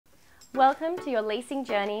Welcome to your leasing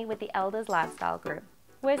journey with the Elders Lifestyle Group.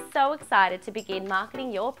 We're so excited to begin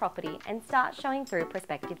marketing your property and start showing through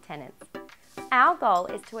prospective tenants. Our goal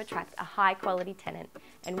is to attract a high quality tenant,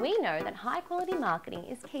 and we know that high quality marketing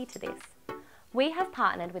is key to this. We have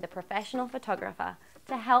partnered with a professional photographer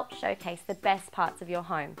to help showcase the best parts of your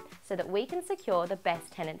home so that we can secure the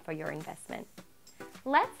best tenant for your investment.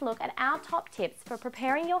 Let's look at our top tips for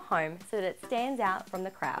preparing your home so that it stands out from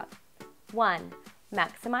the crowd. 1.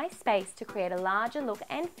 Maximise space to create a larger look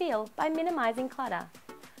and feel by minimising clutter.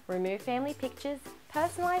 Remove family pictures,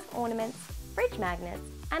 personalised ornaments, fridge magnets,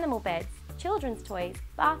 animal beds, children's toys,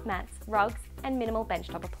 bath mats, rugs and minimal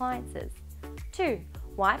benchtop appliances. 2.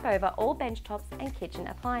 Wipe over all benchtops and kitchen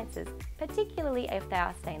appliances, particularly if they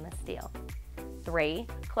are stainless steel. 3.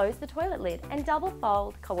 Close the toilet lid and double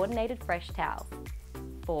fold coordinated fresh towels.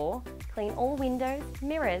 4. Clean all windows,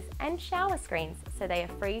 mirrors and shower screens so they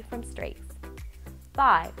are free from streaks.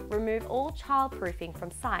 5. Remove all childproofing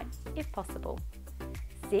from site if possible.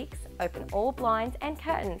 6. Open all blinds and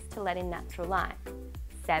curtains to let in natural light.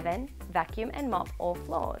 7. Vacuum and mop all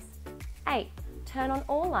floors. 8. Turn on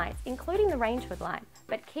all lights including the range hood light,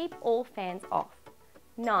 but keep all fans off.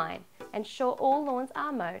 9. Ensure all lawns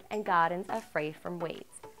are mowed and gardens are free from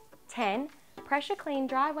weeds. 10. Pressure clean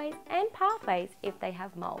driveways and pathways if they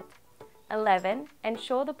have mould. 11.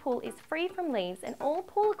 Ensure the pool is free from leaves and all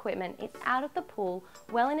pool equipment is out of the pool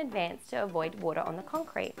well in advance to avoid water on the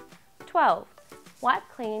concrete. 12. Wipe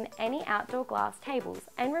clean any outdoor glass tables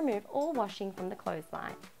and remove all washing from the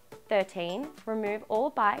clothesline. 13. Remove all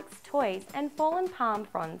bikes, toys and fallen palm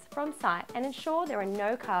fronds from site and ensure there are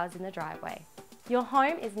no cars in the driveway. Your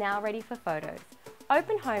home is now ready for photos.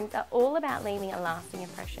 Open homes are all about leaving a lasting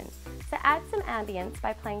impression, so add some ambience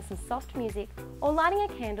by playing some soft music or lighting a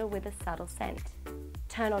candle with a subtle scent.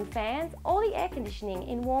 Turn on fans or the air conditioning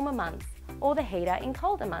in warmer months or the heater in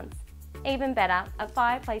colder months. Even better, a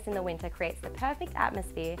fireplace in the winter creates the perfect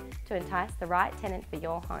atmosphere to entice the right tenant for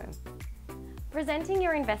your home. Presenting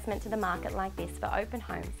your investment to the market like this for open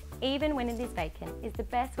homes, even when it is vacant, is the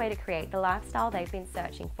best way to create the lifestyle they've been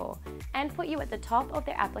searching for and put you at the top of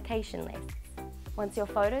their application lists. Once your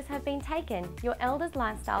photos have been taken, your Elders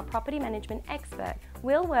Lifestyle property management expert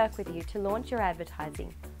will work with you to launch your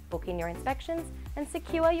advertising, book in your inspections and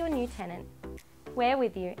secure your new tenant. We're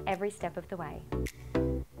with you every step of the way.